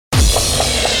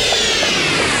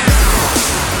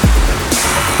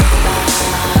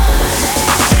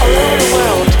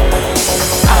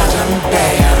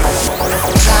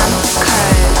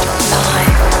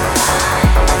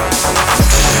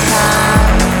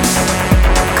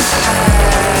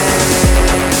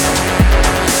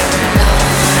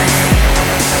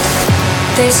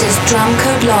This is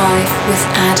Drumcode Live with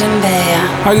Adam Beyer.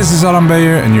 Hi, this is Adam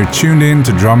Beyer, and you're tuned in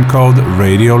to Drumcode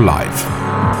Radio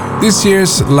Live. This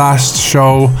year's last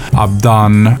show, I've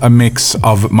done a mix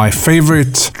of my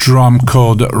favorite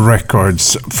Drumcode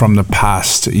records from the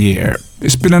past year.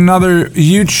 It's been another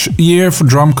huge year for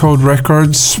Drumcode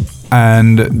Records,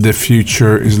 and the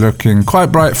future is looking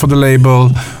quite bright for the label,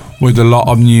 with a lot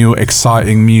of new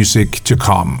exciting music to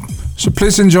come. So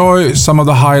please enjoy some of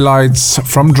the highlights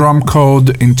from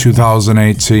Drumcode in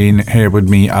 2018 here with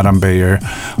me, Adam Beyer,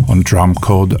 on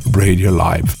Drumcode Radio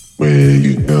Live. Where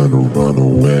you gonna run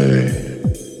away?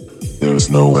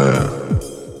 There's nowhere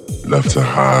left to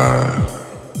hide.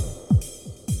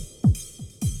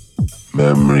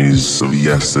 Memories of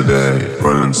yesterday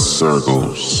run in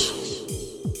circles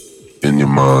in your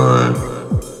mind.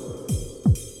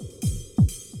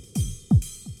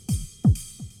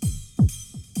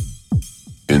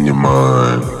 In your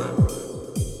mind.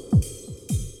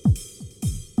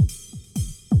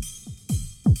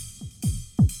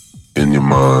 In your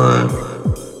mind.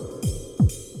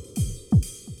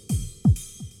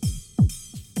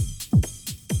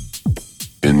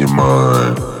 In your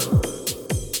mind.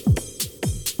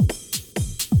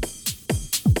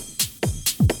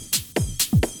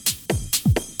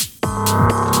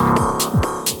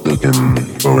 Looking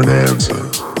for an answer.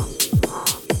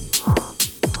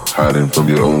 Hiding from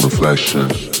your own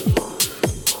reflection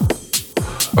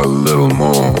a little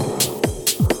more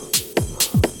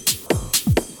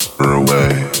away.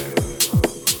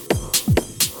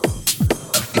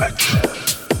 Reflection.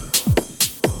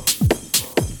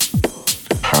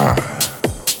 High.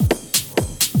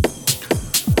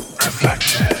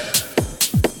 Reflection.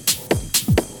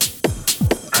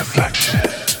 Reflection.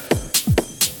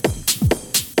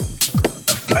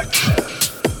 Reflection.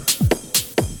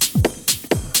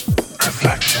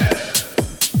 Reflection.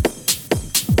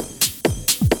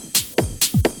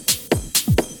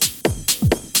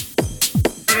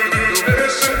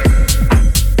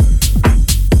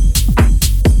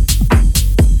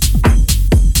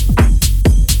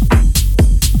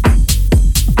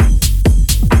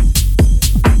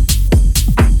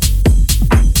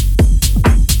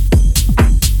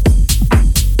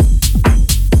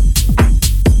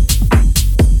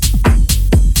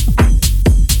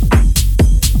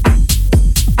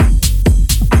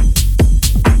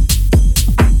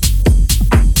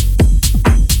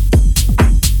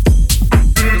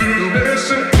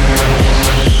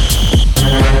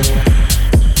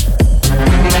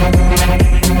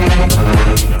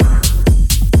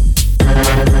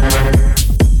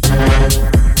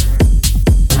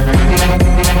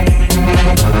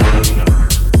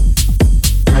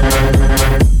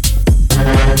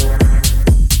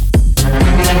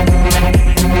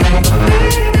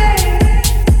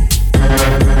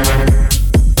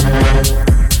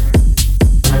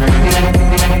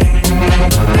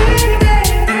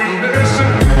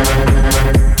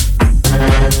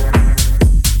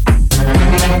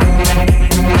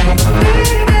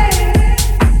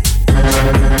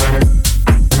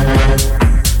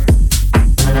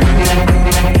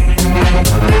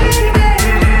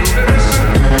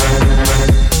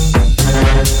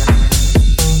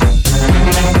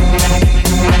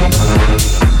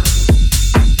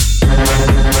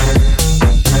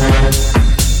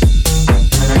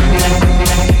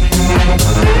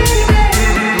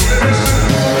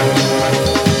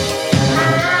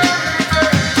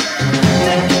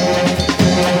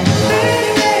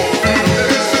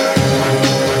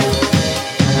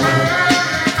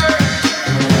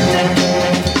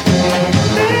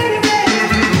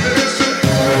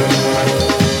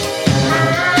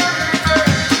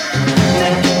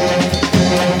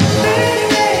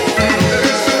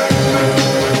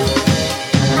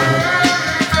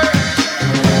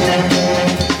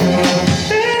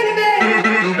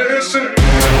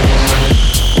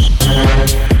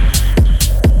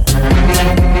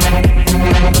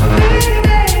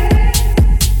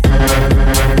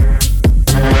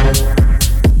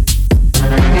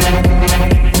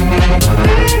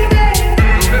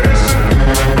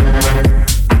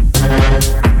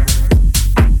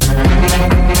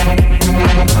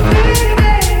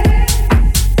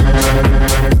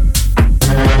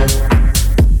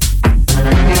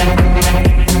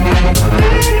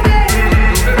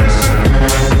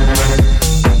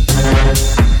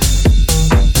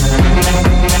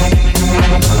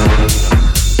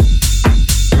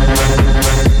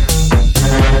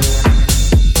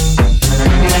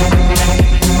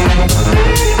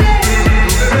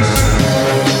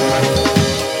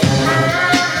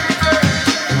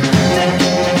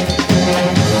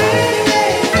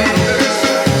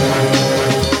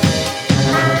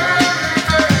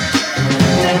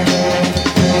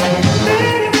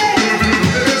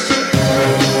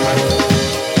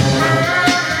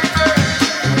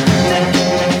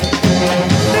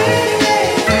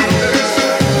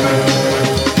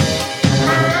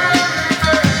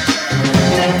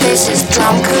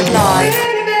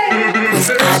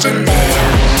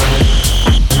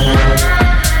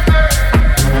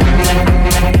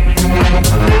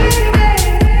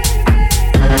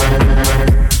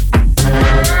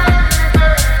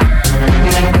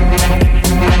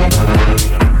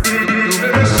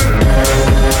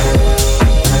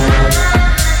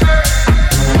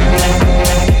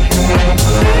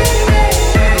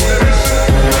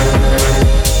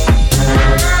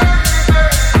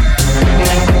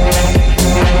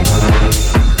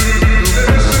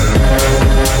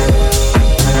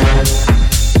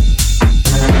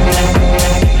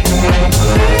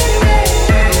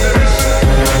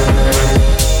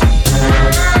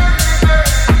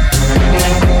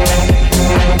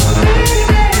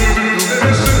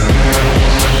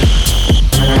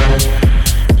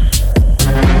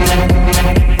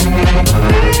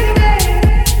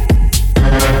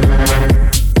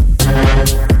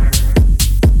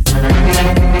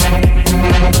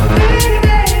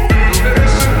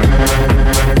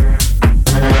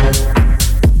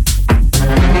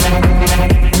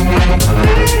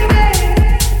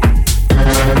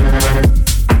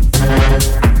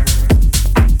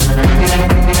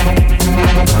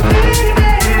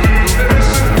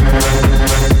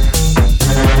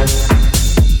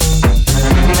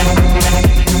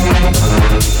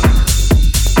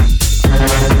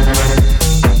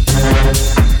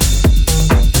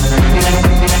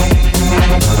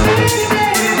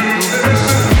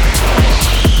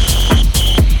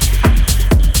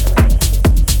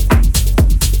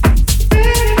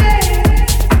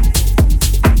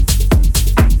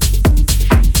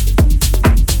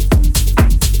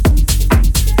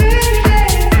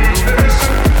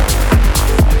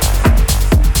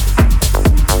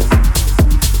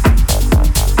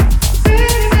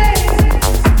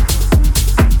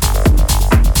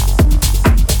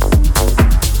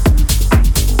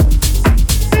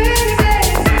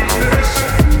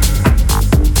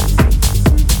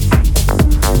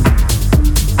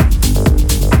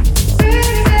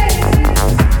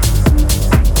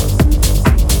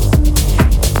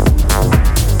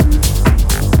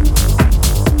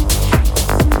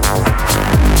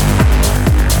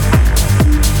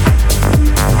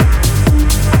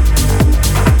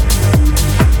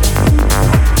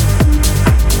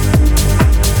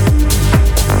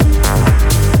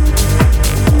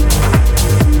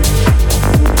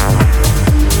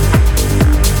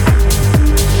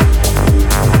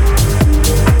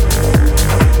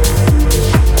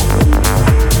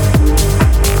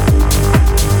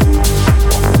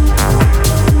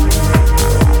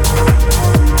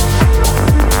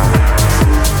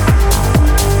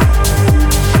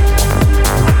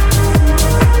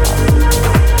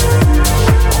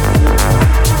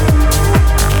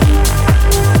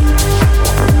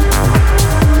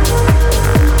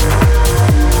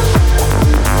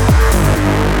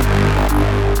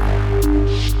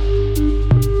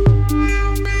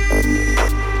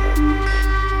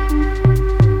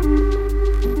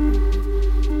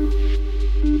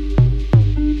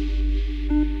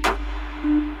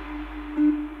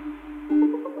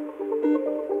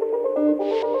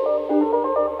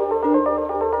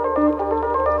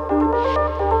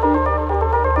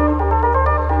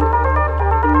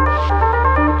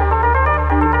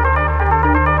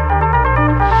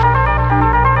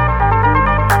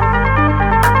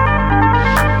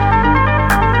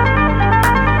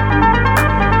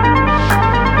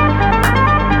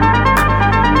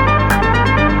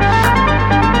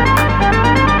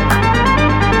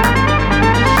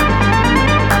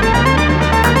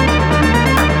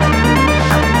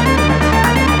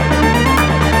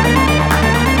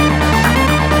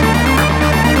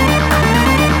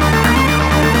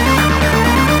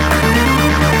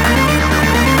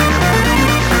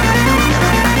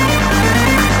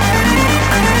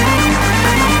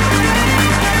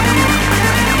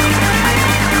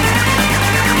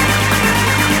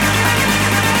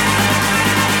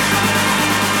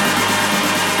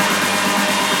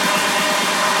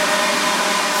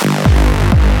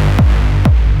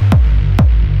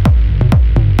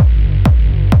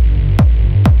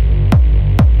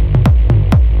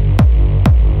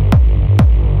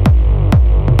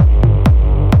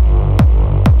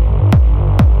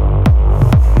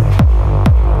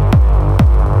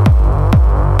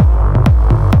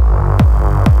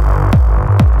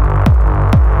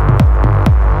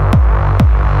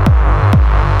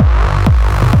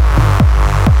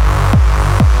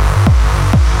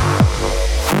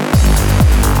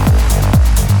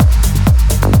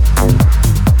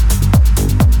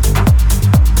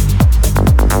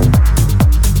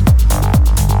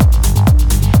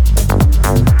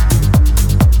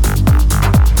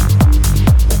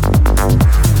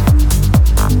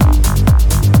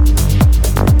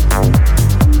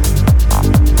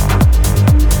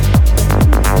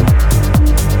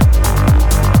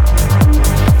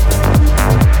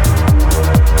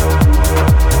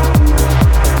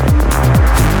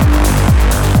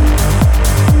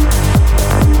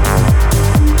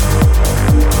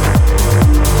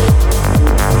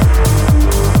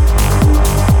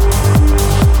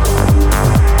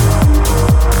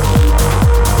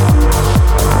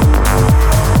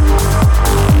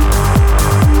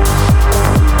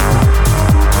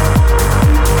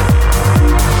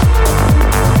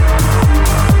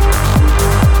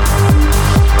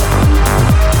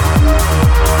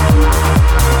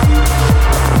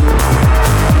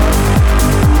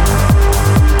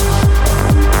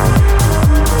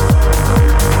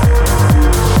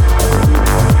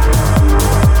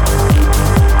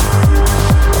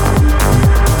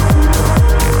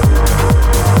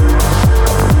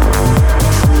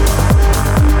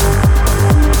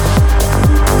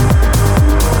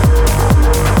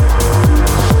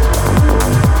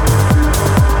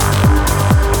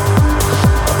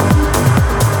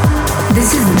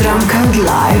 Drumcode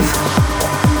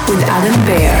Live with Adam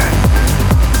Beyer.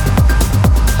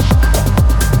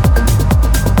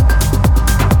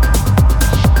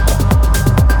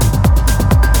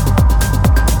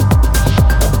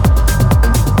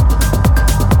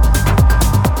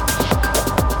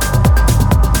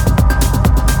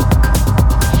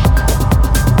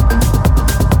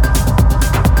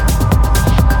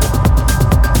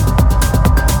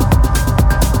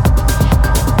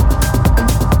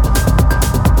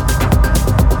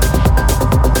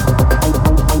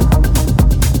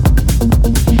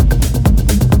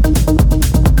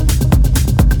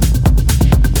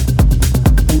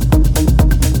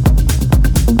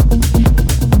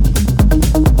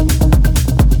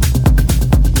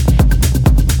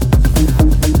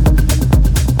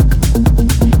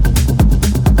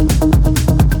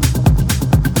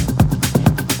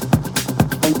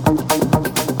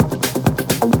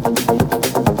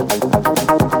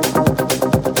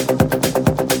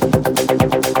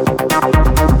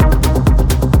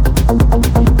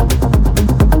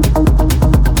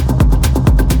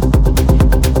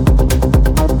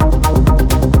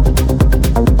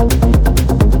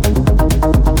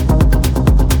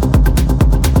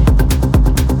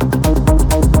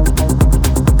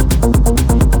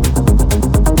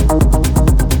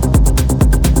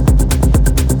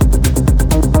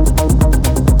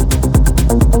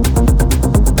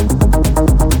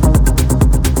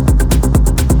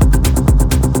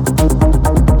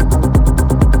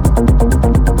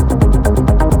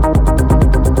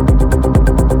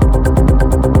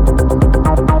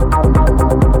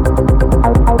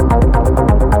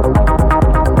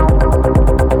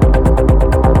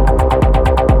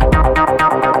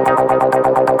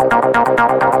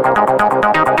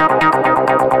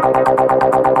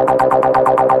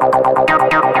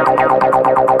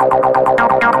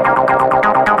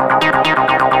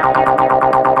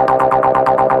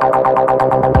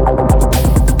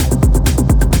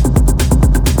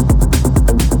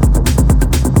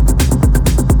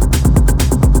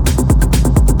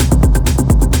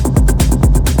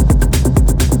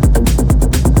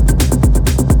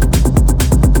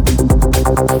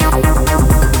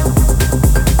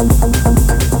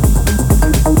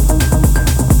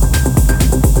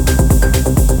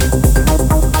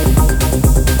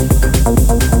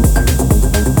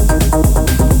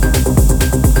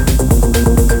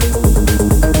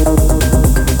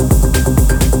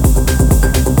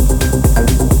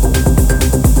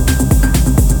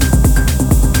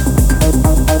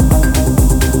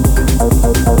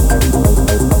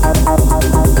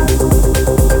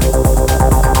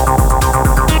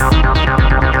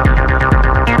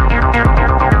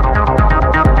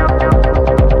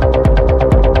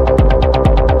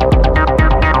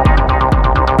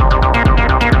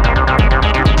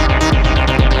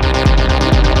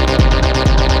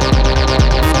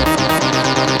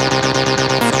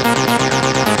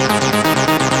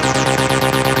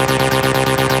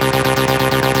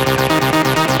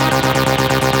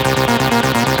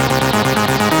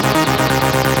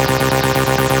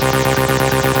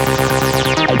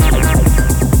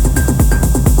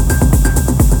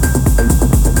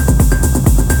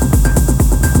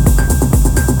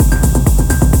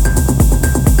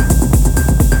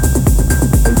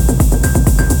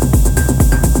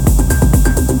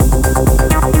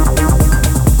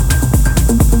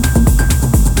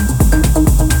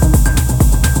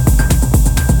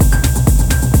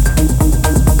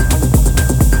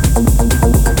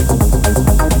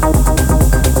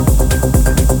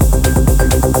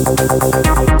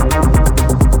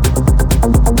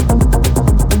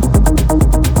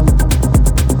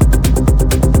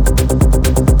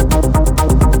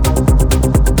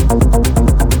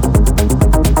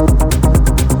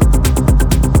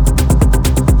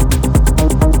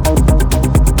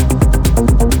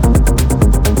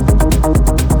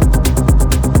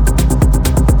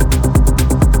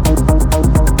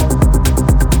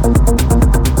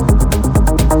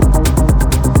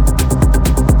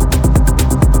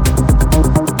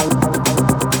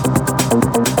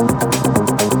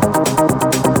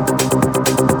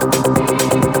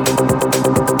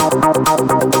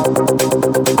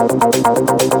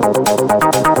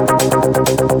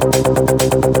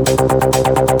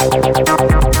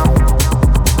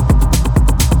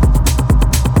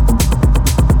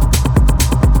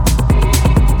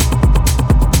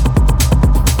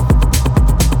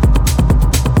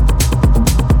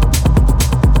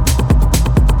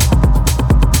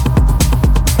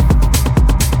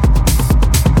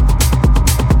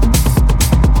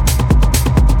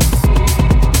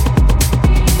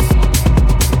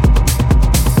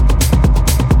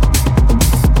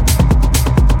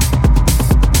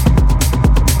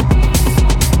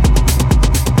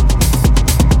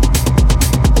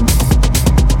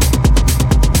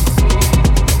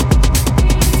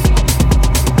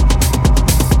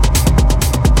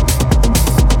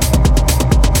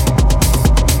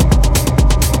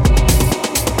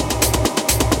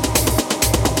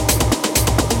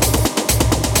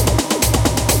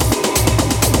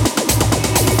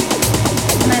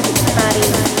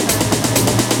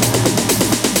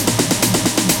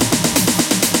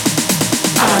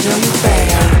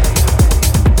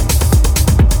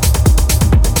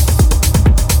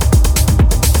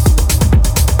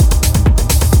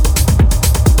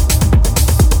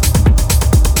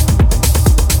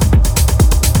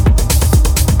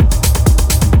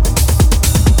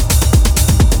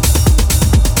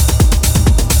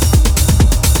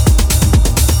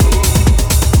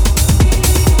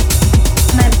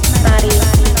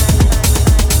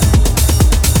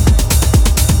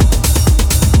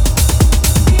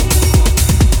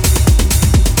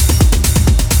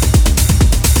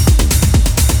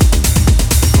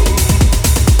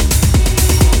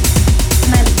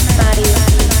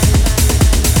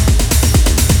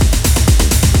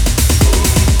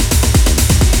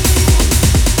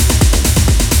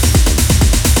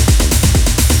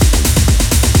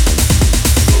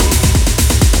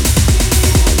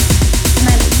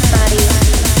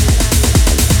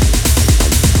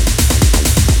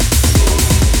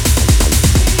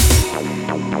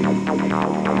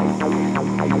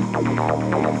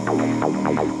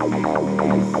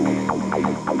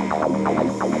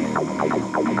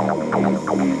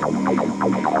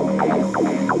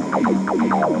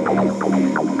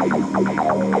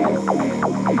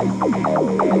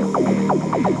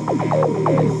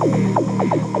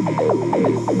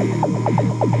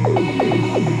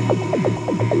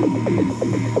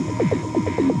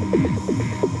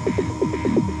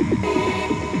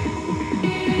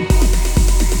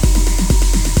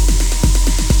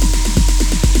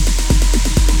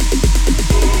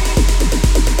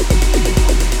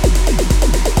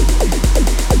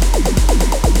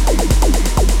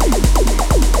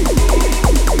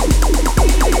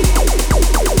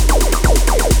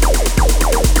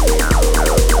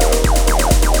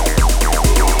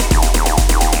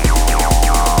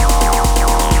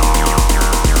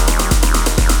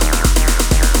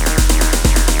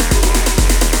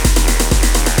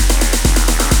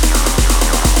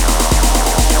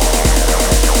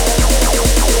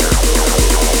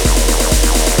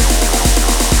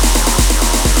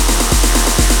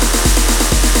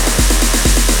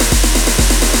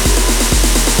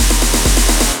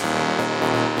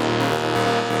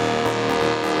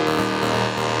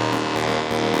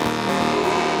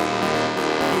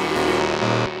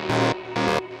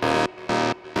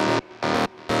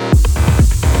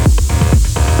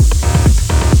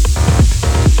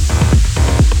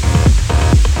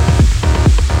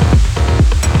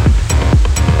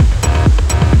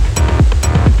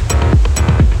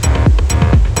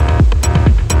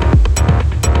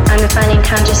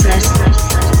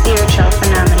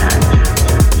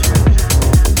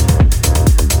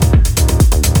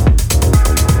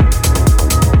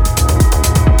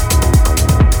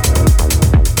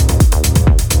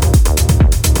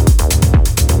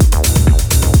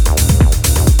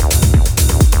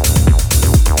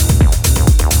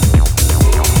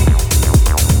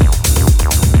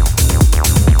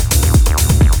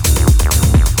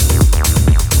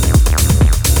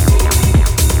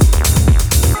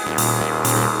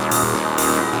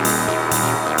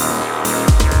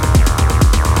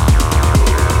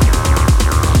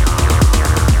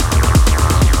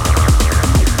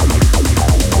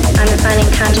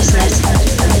 consciousness,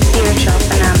 spiritual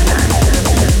phenomenon.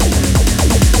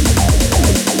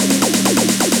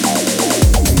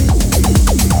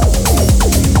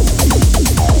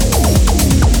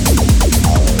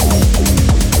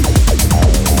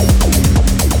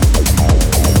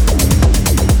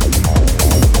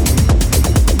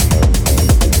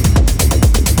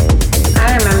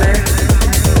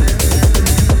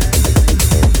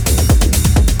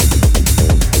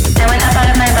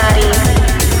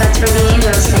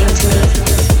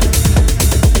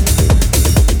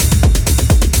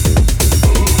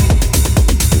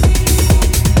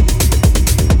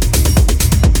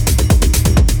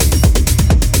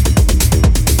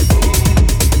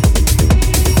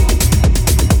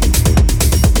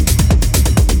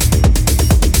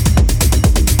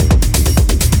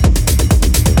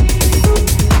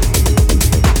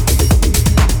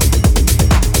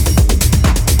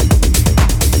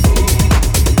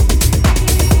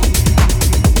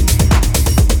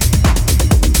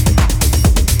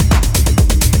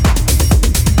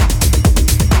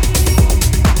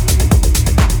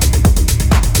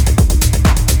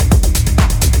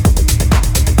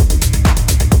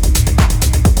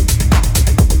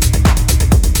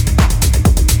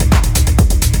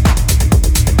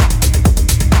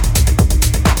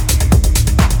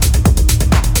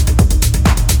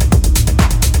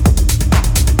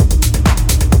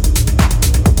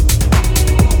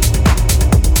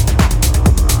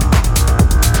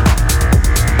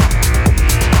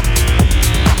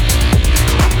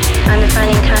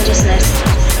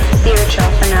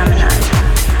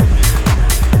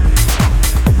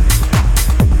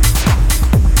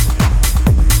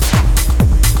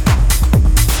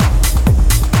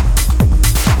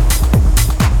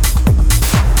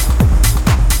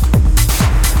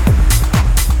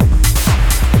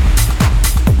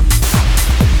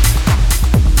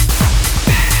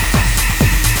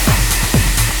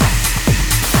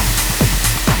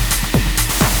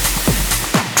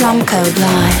 Drumcode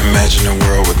Live. Imagine a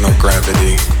world with no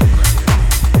gravity.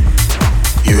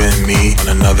 You and me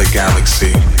on another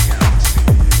galaxy,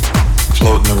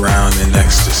 floating around in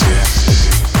ecstasy.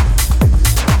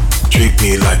 Treat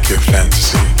me like your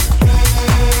fantasy.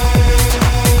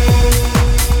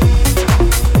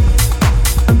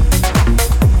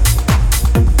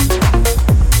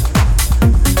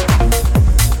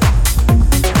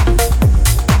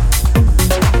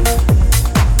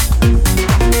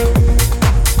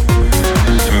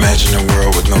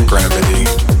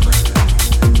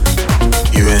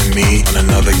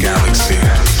 Galaxy,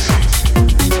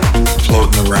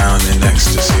 floating around in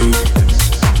ecstasy.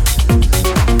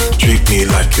 Treat me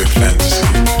like your fantasy.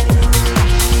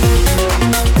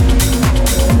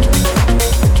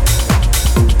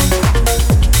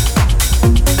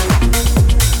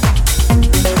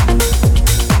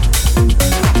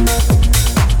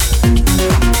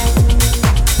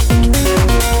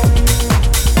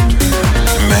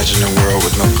 Imagine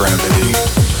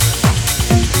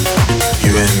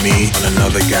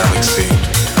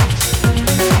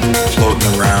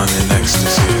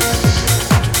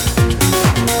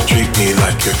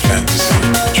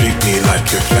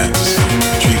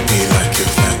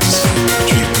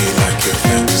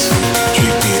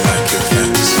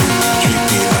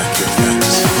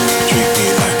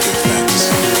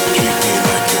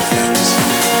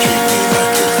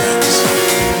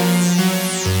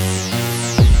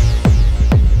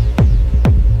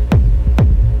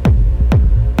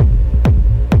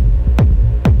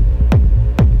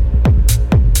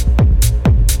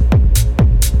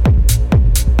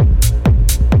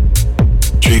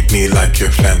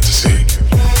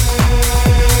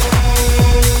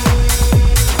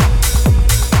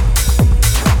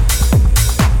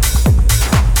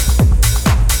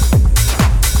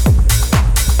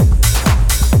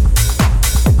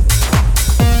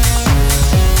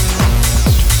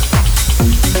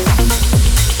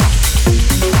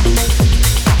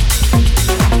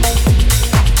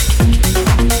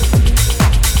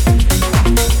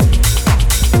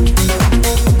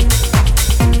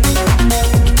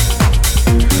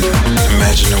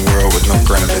a world with no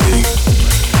gravity.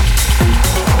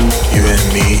 You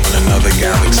and me on another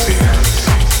galaxy,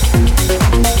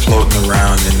 floating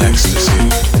around in ecstasy.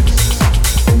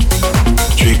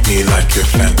 Treat me like your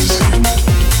fantasy.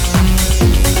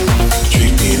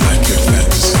 Treat me like your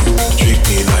fantasy. Treat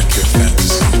me like your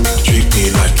fantasy. Treat me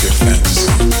like your fantasy.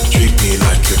 Treat me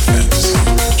like your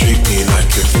fantasy. Treat me like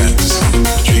your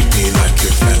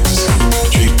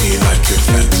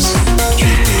fantasy.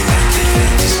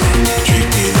 Treat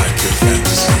me like your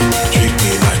fantasy. Treat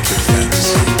me like your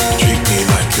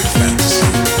fantasy.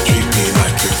 Treat me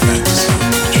like your fantasy.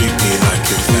 Me like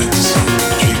your fantasy.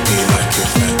 Treat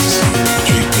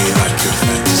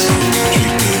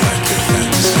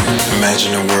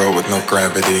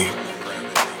gravity.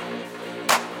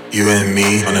 You and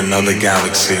me on another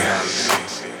galaxy,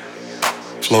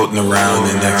 floating around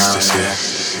in ecstasy.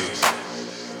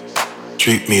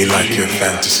 Treat me like your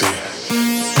fantasy.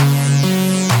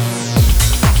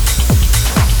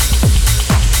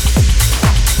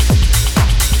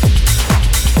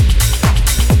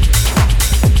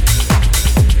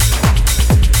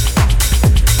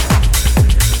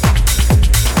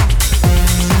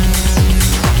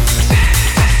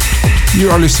 You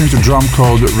are listening to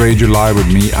Drumcode Radio Live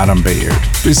with me, Adam Beyer.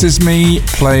 This is me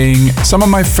playing some of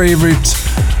my favorite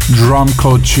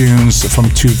Drumcode tunes from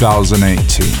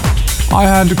 2018. I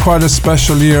had quite a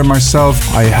special year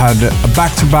myself. I had a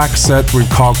back-to-back set with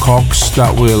Carl Cox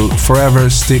that will forever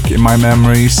stick in my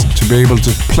memories. To be able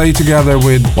to play together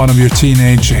with one of your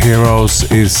teenage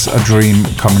heroes is a dream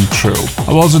coming true.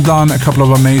 I've also done a couple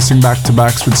of amazing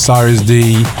back-to-backs with Cyrus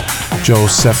D,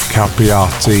 Joseph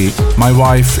Capriati, my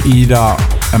wife Ida,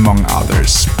 among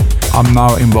others. I'm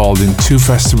now involved in 2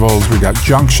 festivals. We got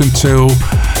Junction 2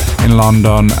 in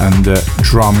London and the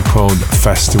Drumcode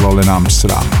Festival in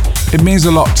Amsterdam. It means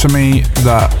a lot to me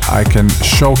that I can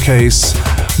showcase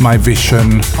my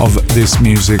vision of this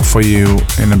music for you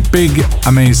in a big,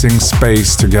 amazing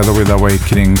space together with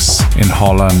Awakenings in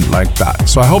Holland like that.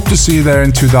 So I hope to see you there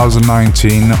in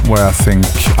 2019, where I think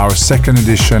our second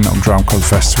edition of Drumcode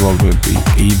Festival will be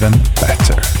even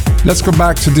better. Let's go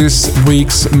back to this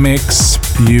week's mix.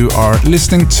 You are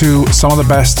listening to some of the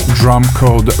best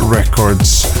Drumcode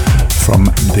records from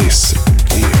this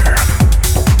year.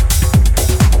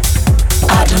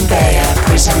 Adam Beyer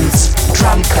presents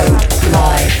Drumcode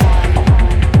Live.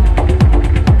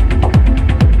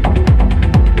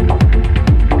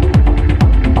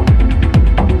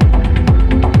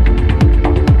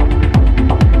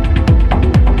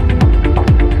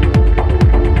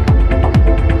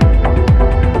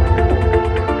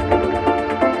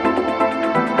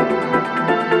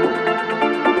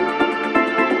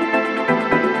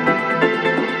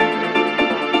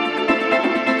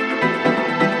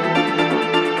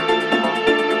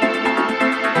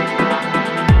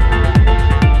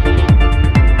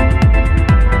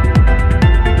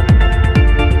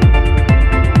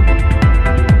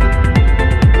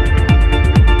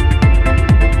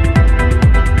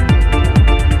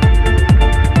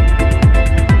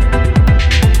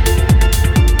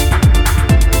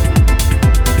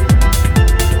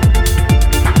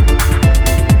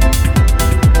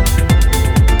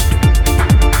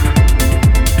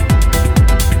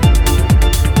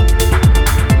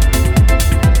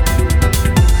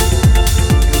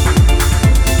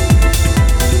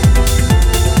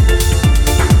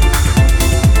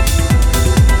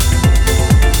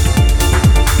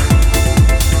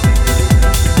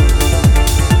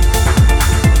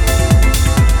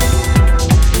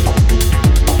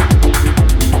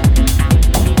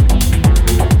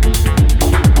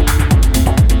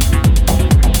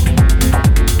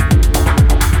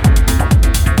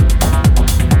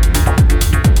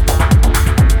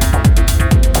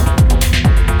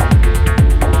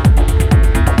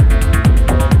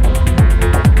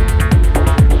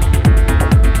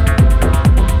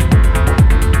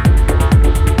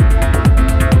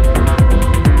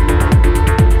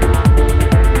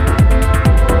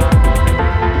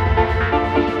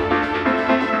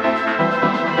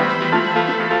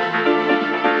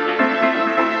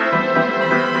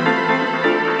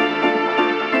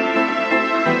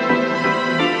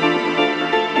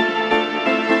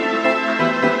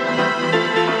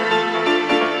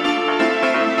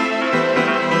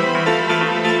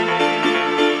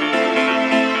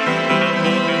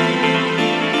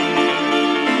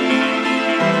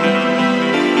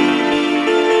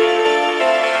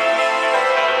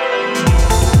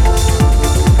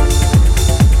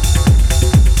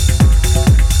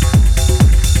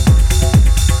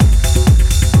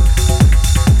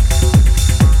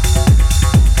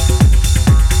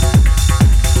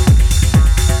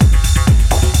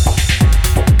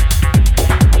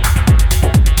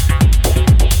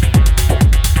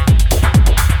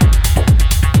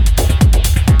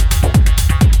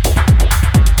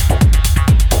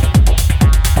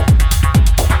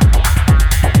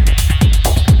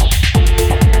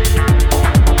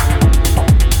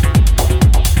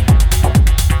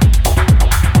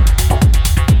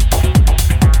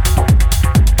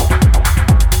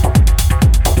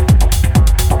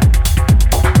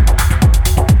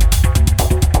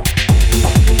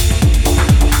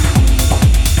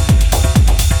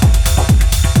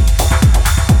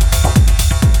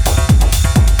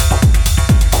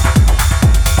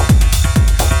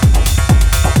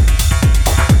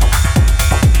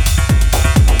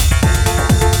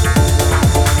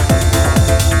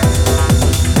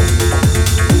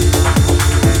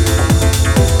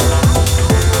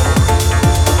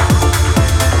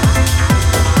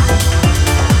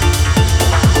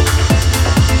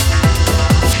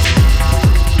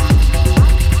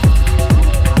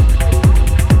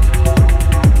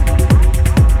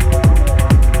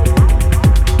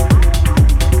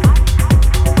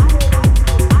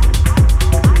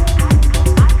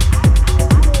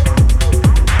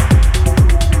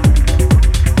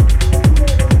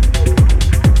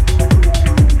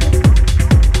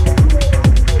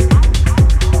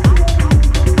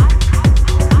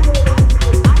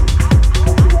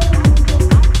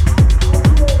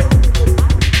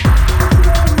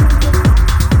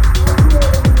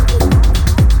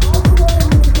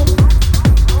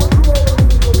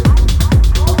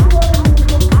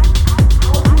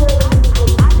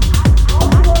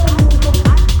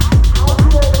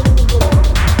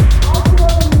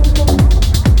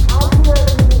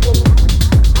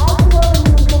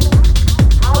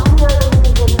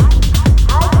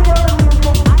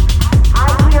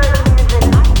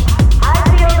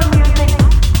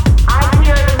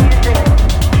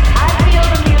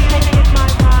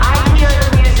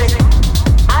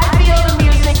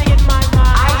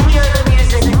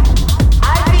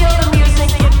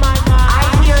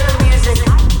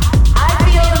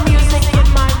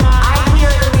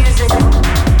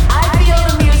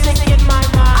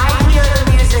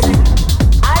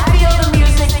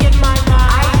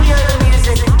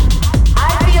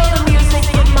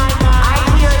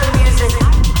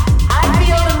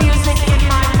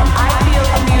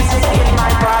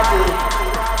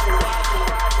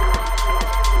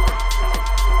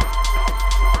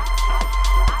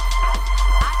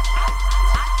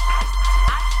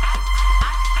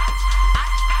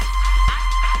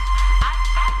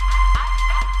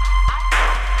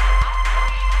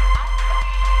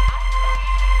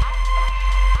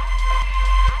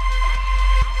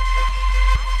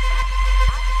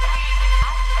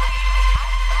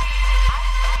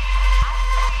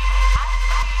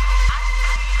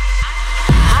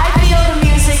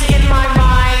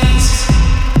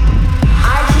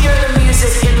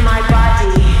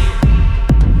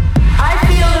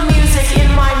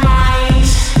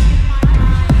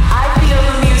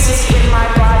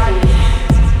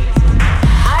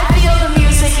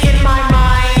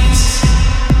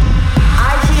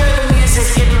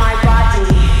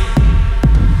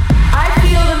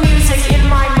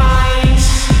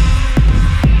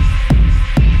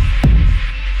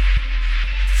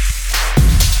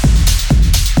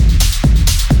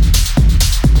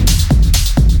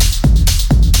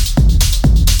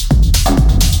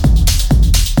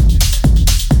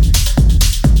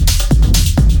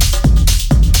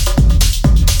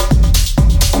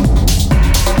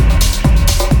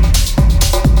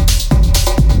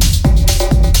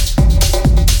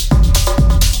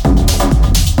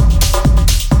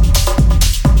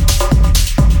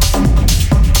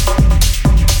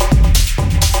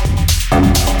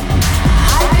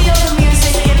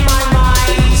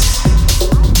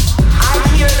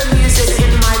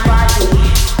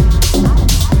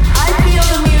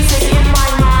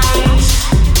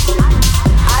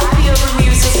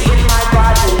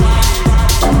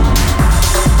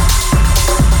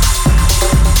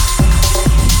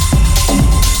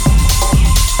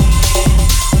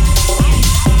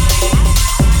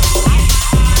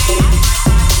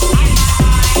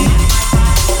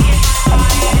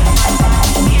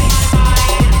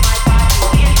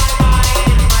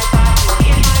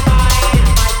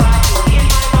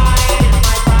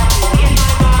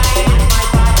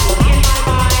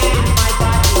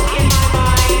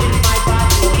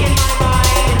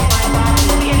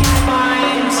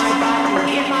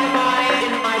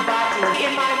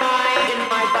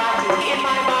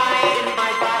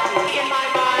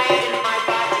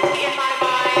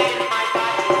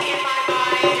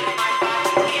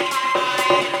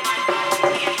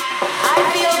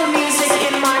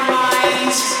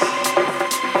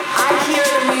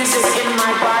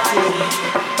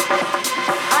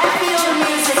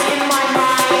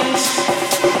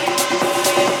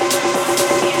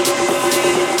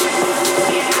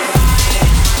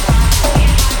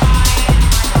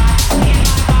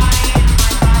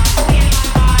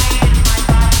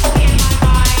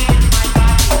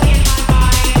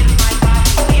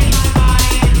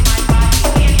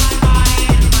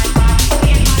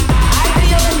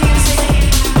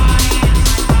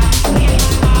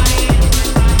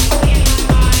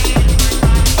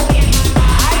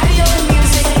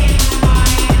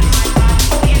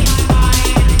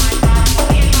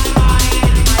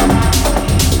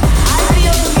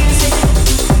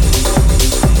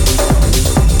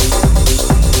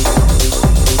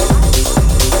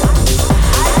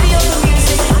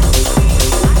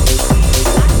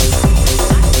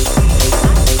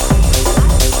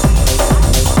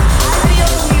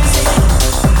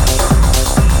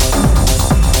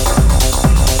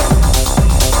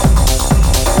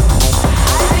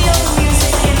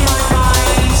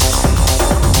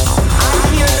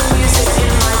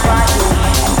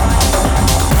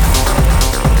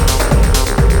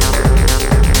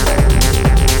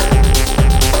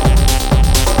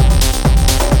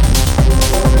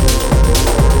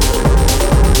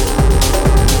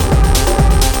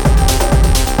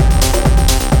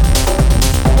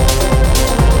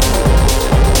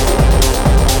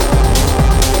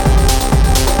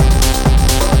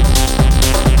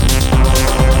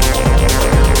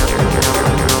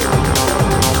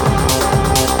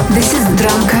 This is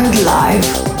Drumcode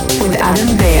Live with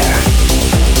Adam Beyer.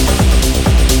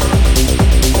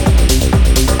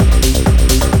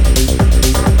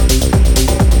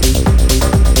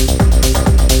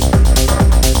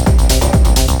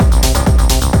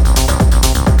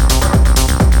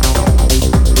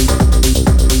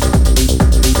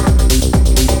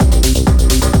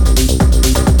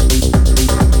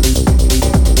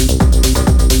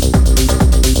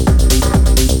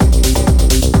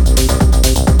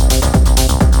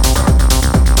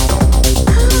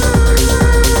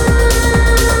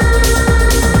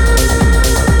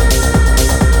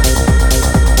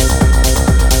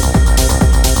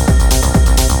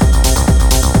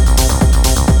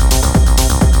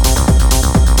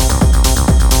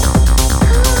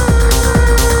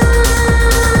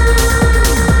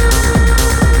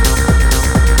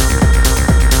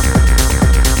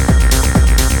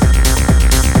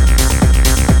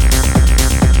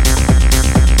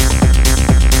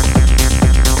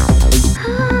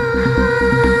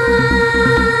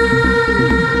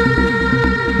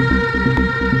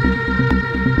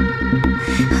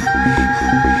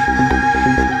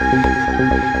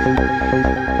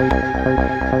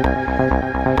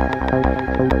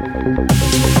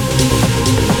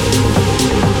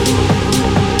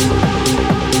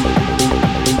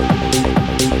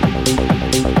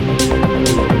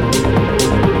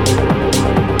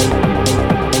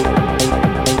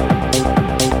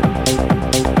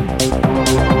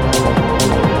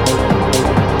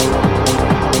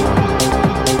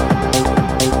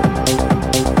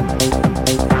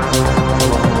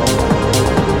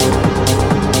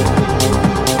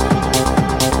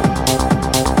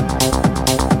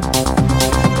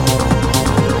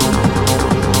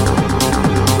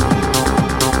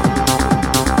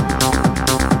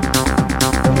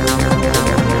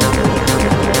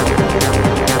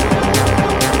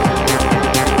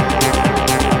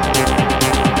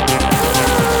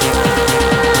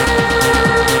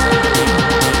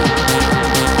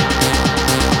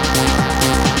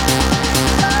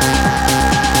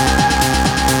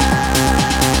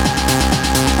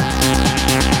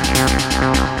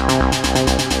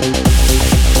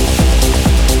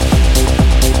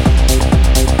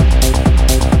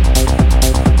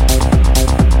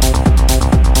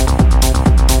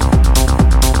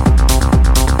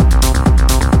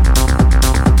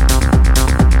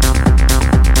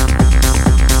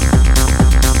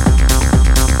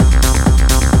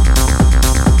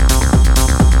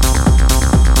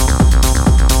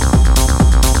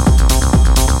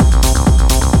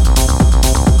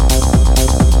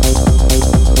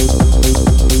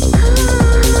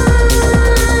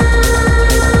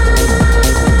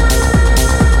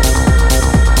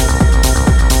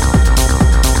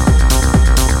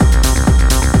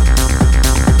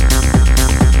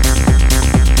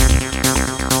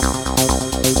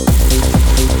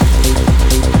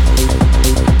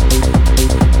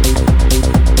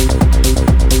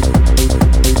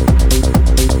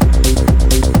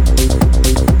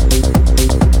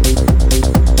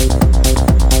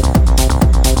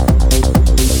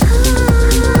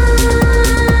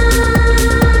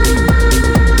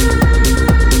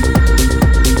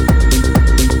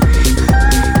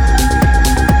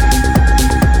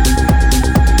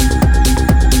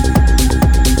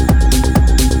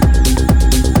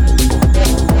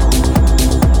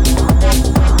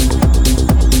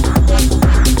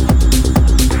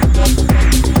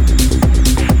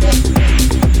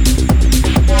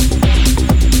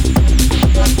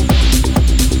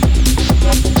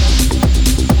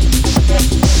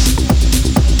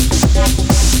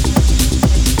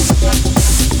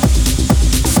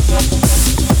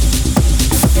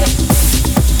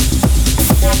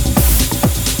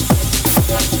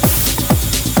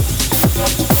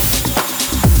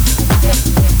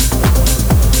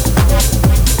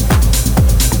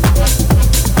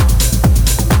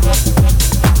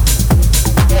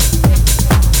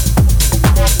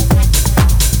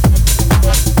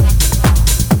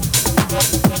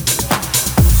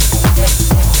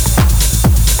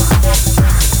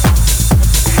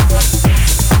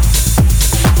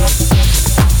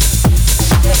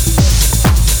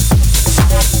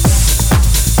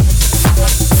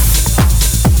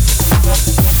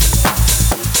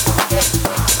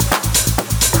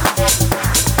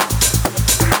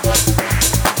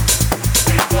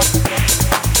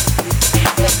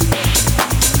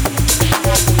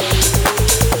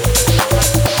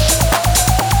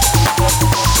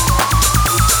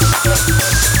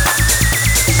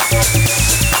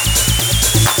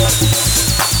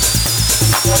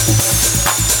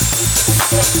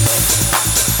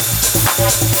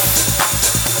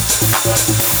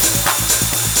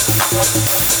 We'll be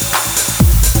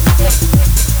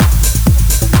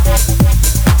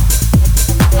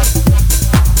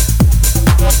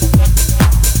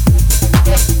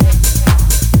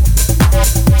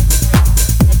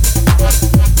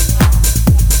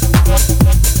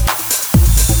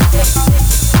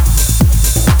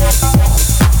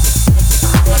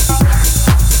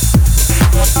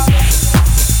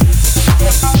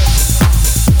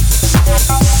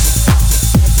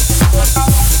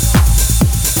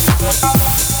right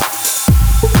back.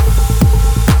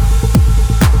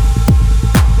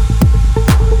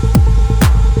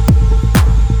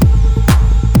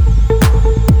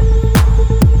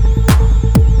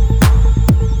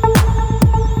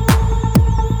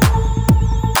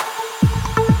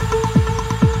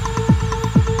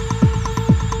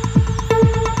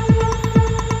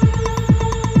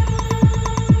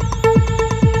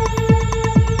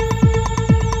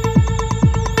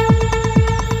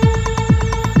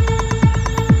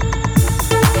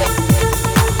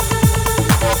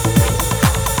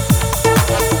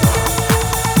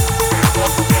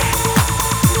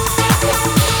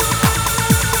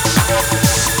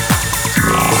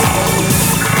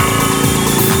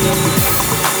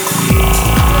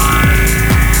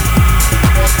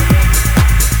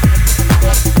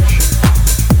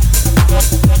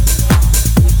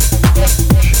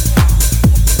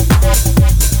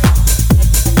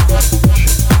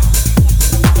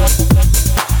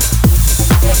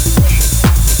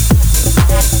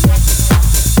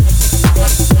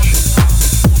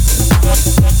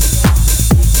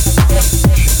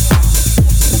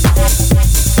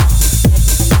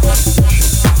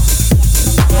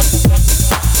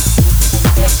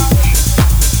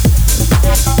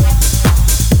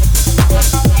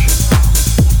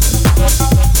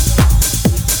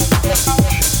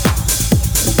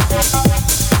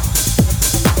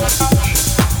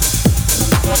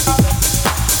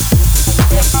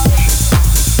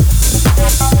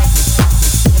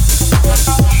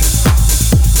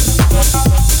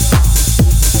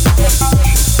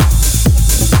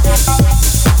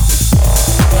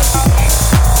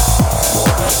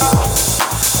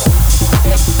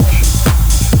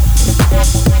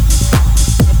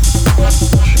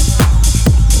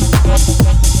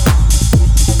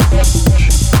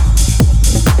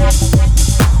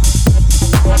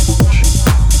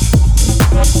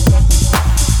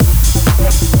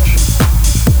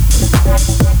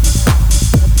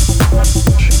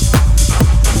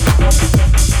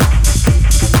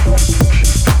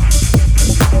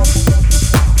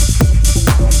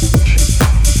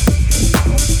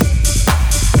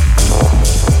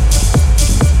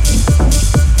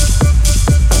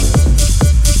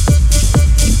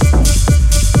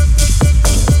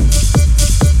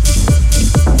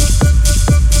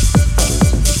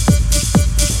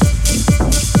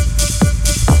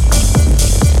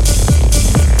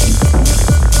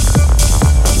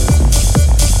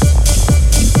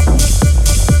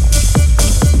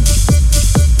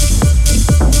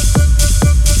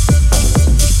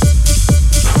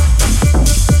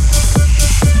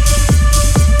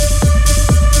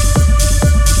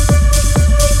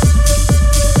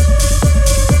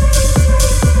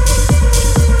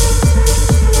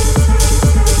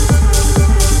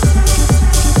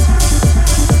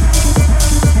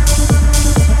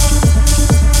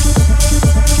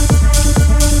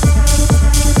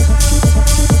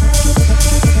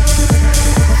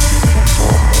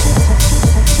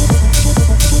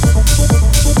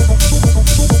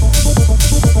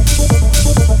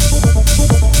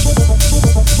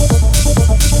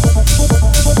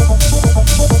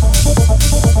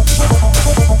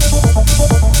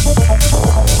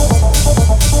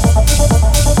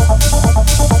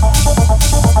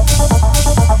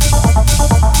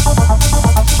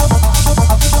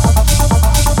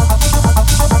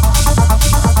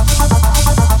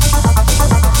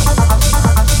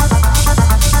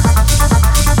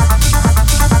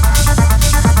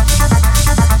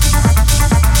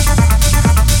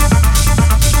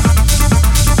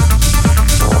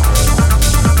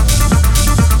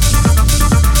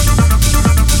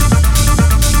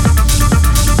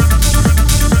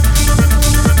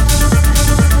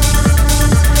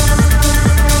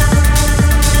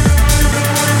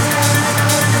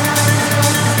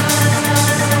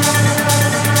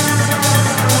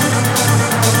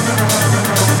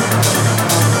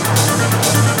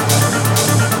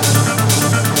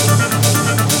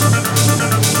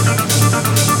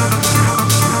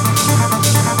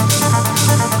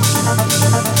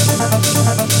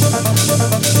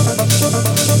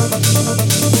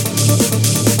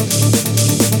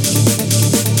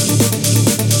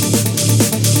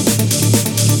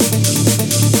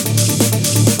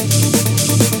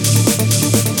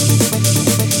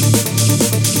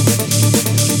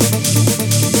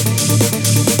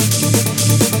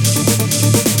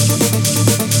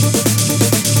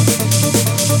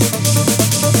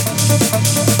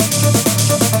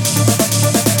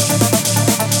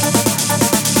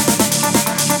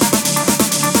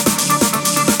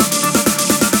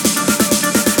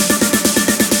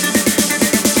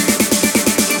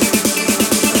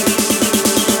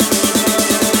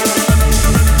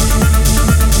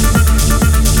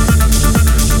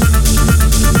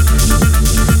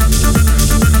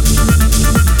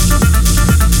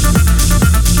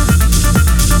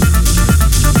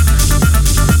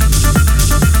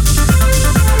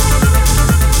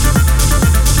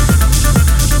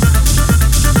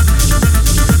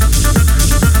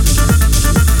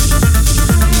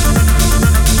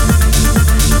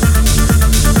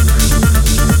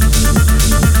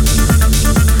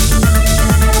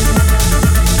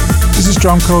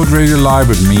 Drumcode Radio Live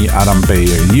with me, Adam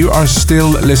Beyer. You are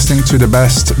still listening to the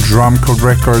best Drumcode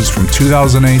records from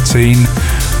 2018.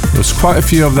 There's quite a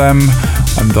few of them,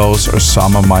 and those are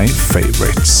some of my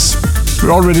favorites. We're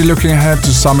already looking ahead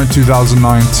to summer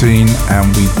 2019,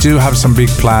 and we do have some big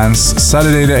plans.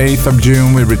 Saturday the 8th of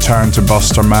June, we return to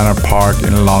Buster Manor Park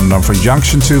in London for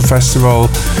Junction 2 Festival,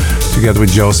 together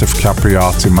with Joseph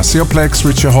Capriati, Maceoplex,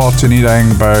 Richie Houghton, Nida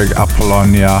Engberg,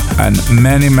 Apollonia, and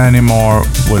many, many more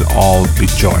will all be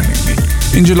joining me.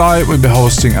 In July, we'll be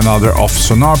hosting another Off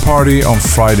Sonar party on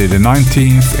Friday the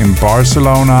 19th in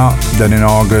Barcelona. Then in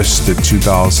August, the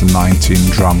 2019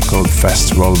 Drumcode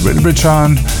Festival will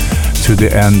return to the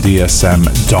NDSM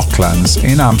Docklands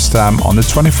in Amsterdam on the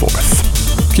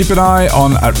 24th. Keep an eye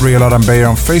on @Real Adam Beyer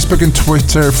on Facebook and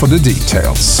Twitter for the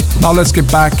details. Now let's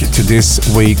get back to this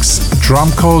week's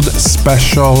Drumcode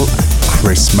Special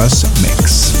Christmas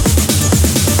Mix.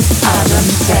 Adam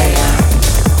Beyer.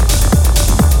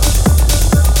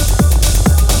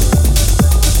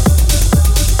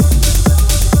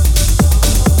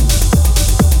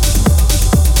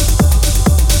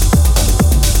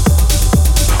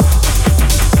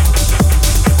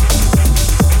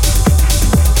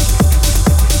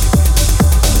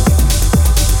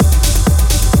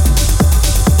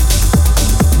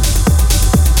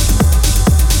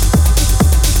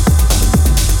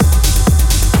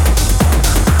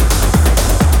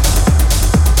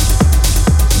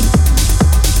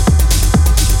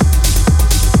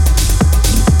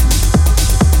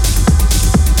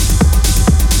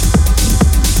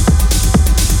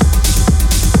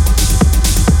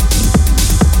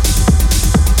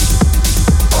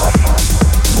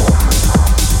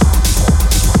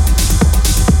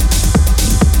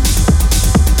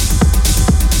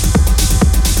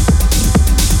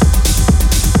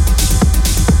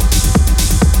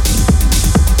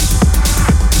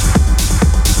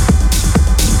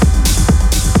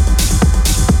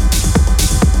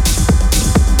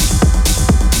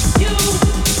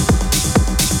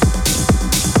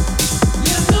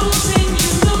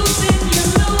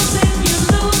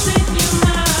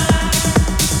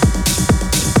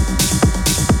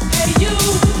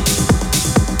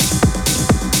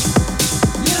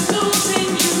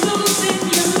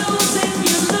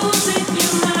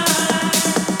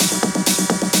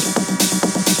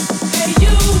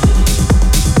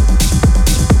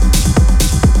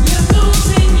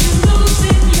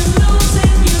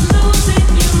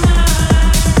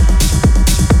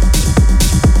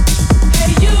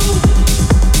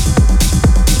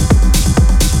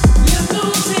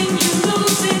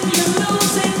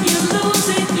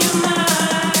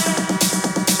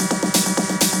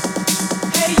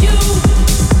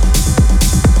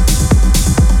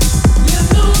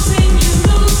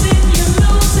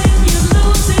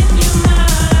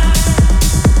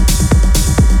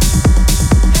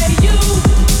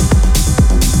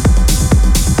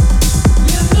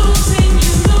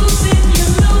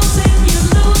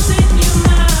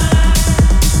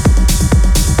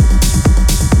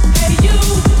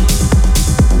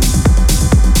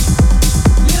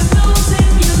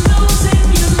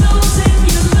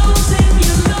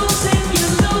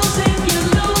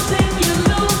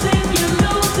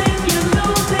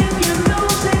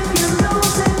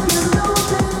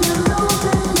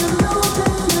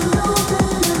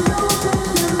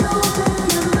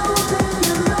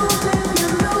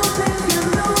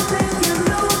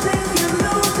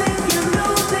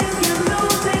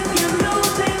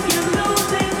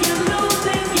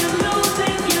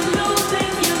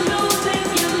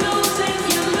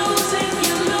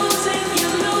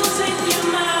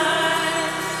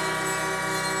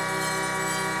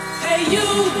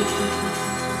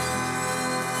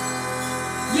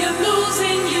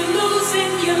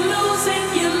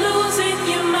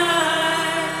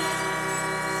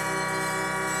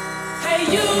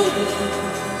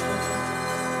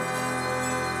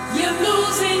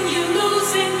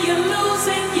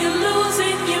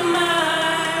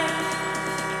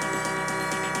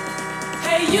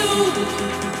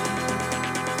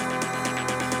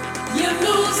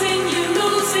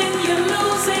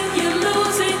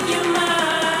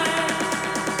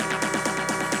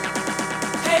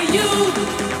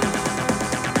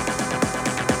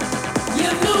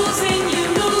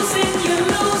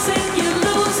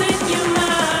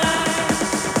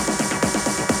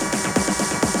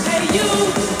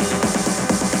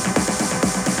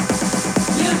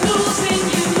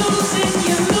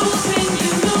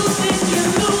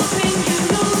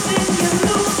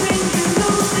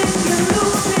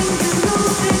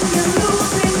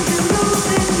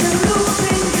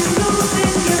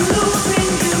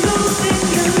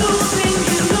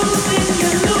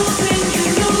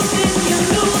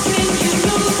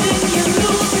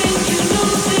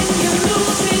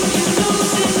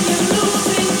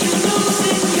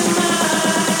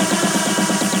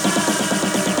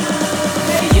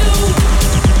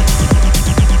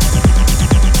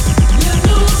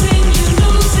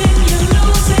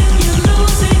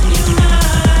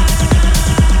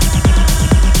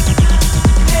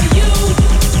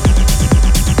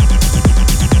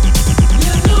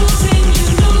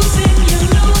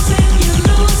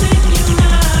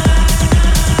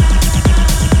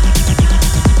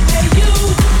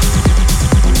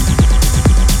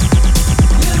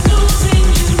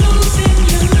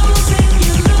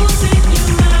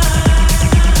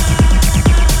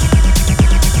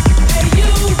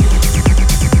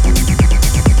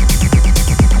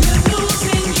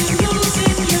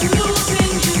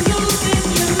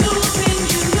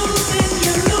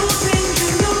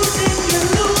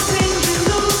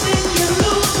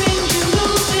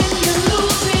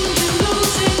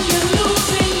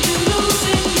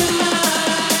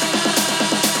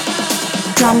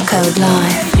 Drumcode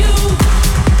Live.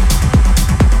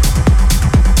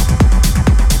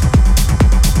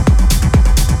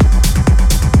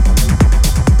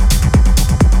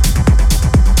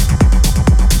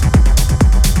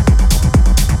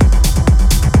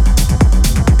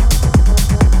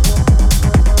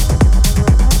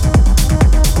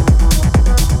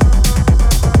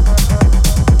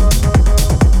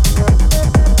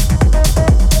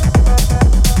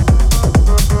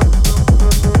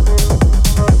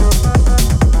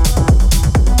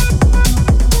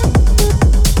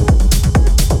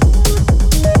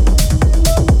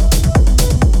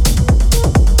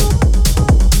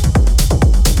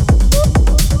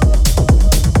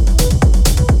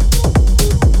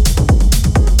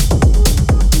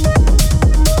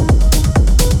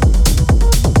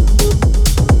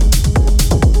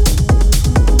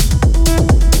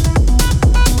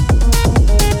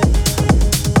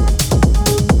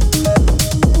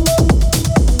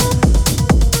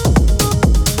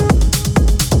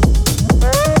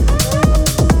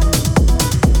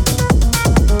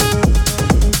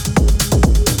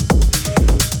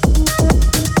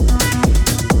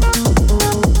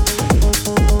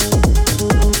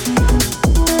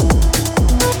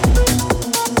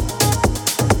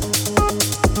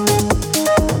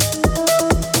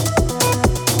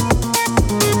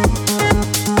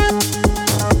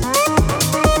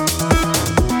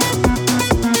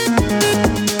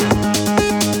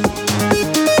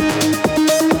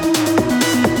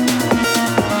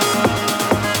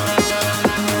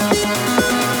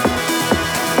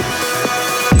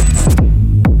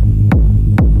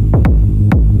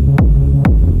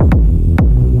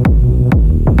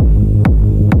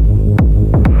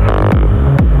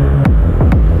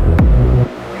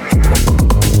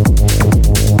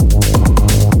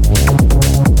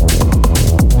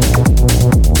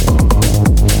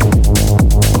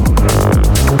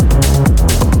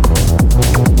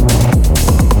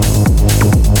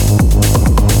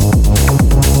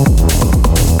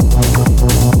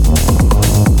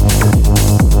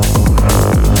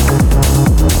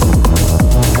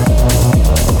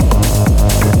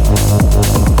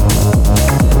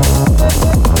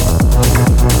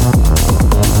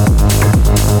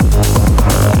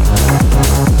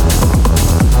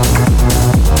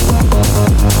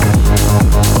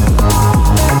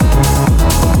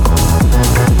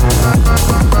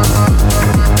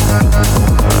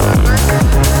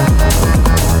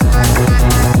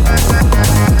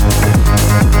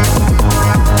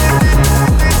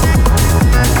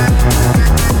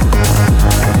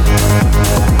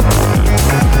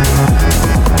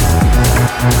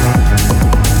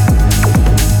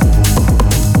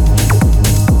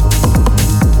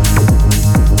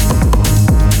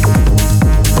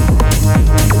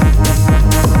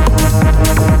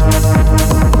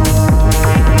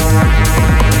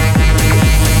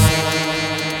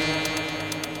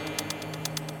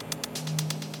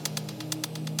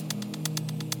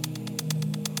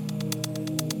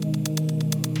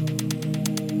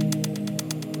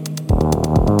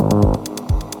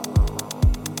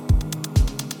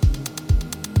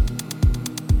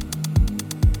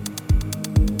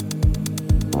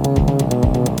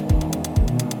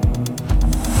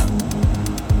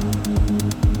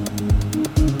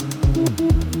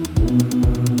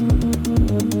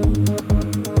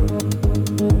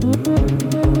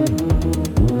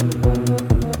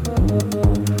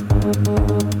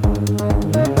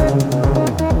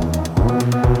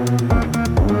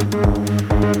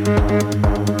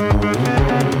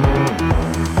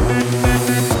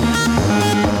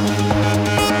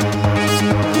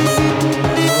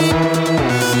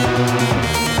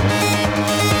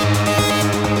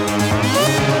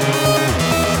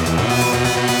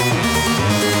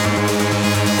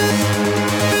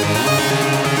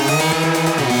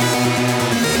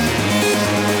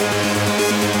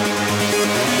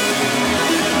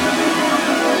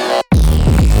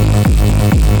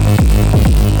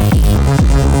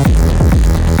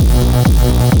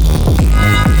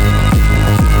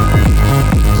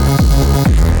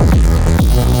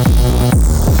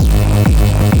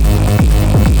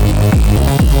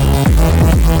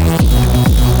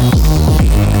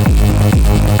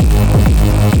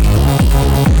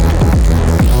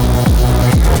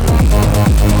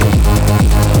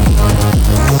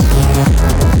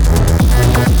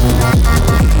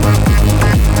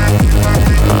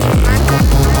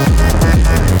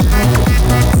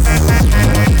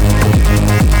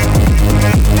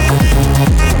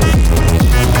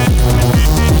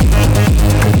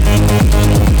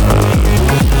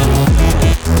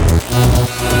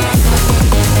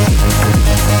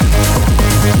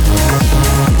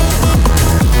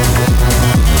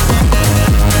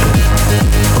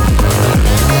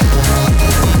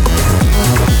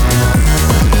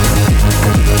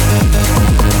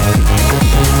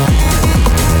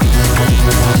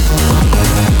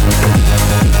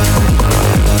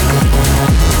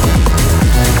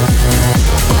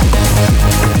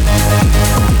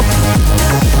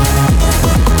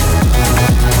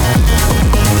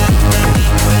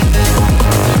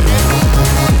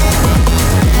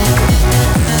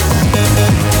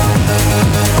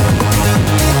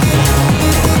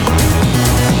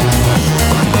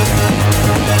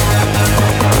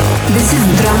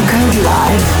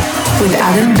 with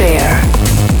Adam Beyer.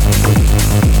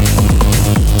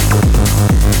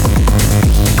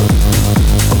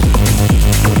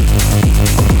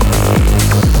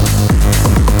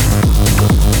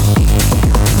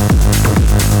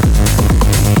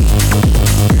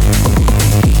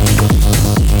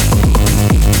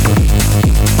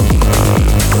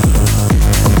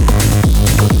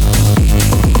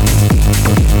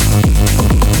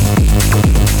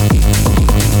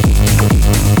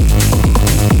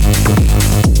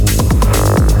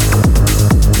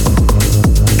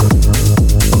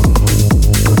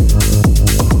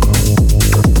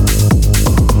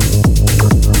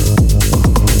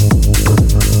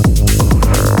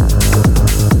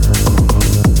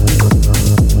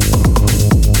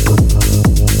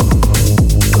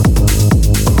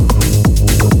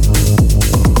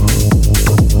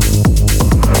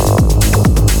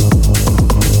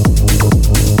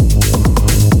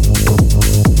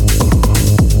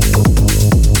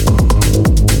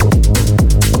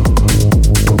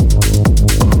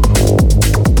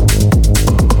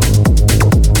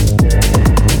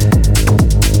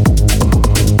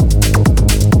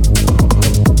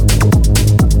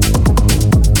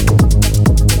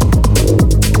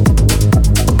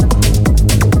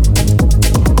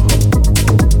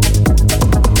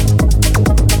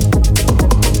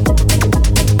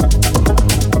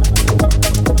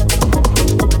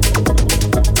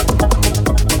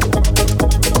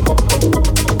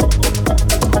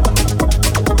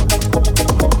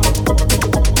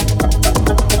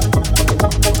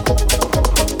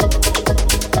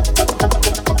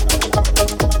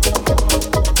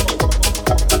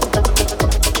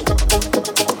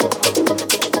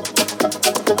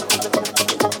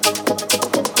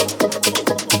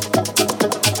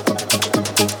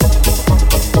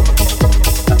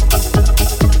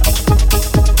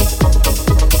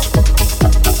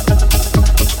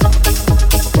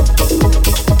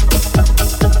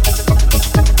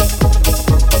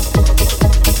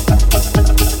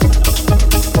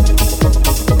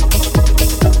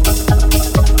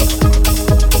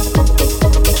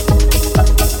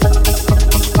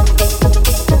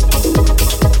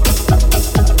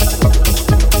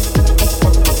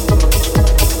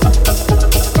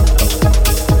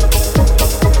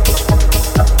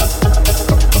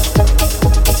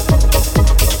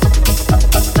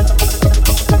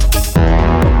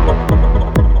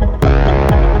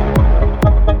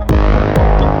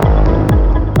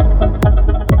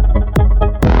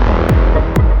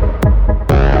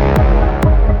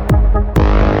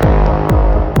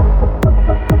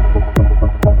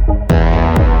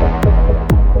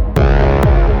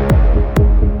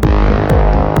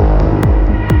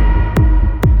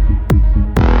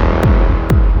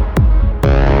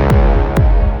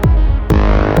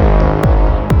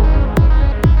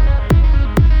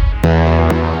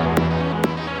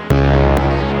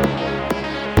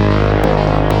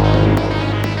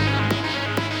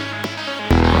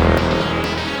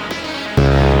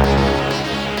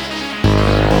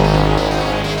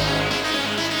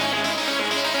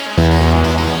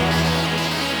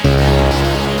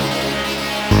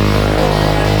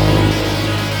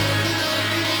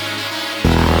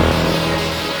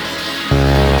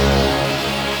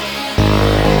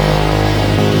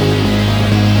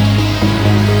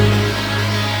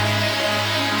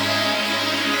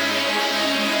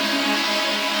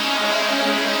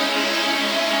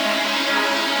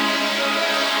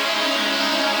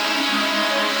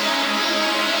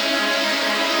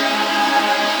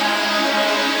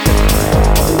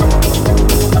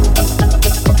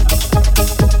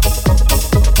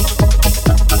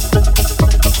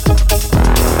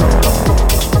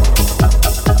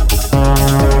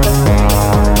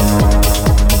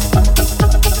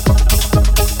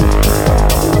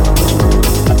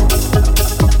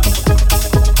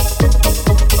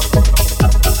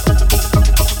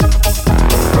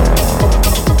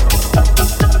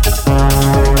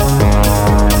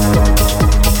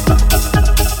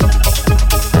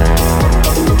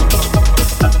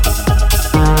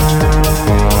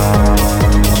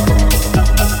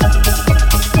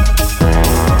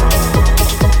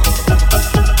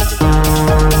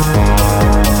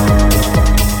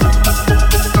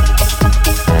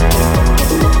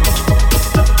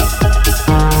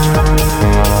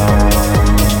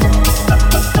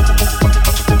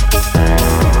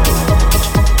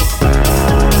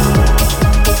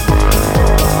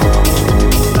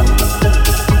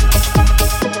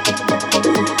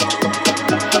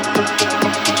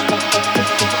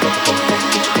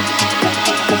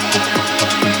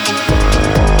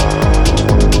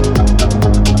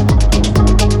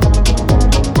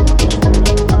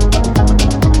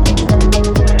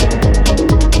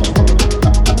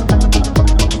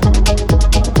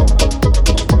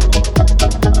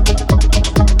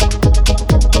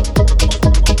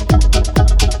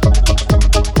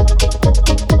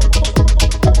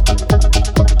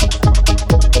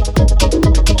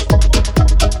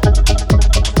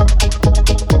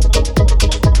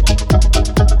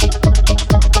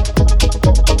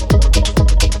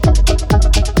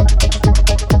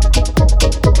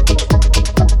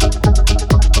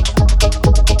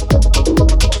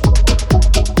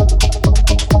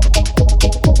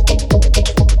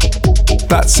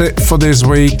 it for this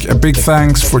week. A big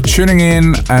thanks for tuning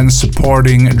in and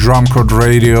supporting Drumcode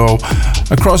Radio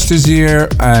across this year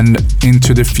and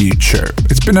into the future.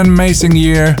 It's been an amazing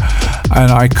year,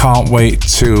 and I can't wait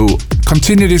to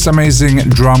continue this amazing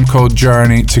Drumcode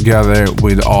journey together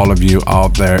with all of you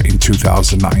out there in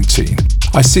 2019.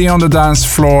 I see you on the dance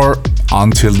floor.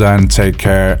 Until then, take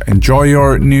care. Enjoy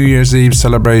your New Year's Eve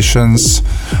celebrations,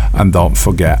 and don't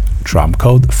forget,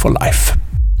 Drumcode for life.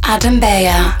 Adam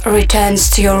Beyer returns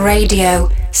to your radio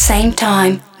same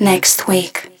time next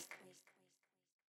week.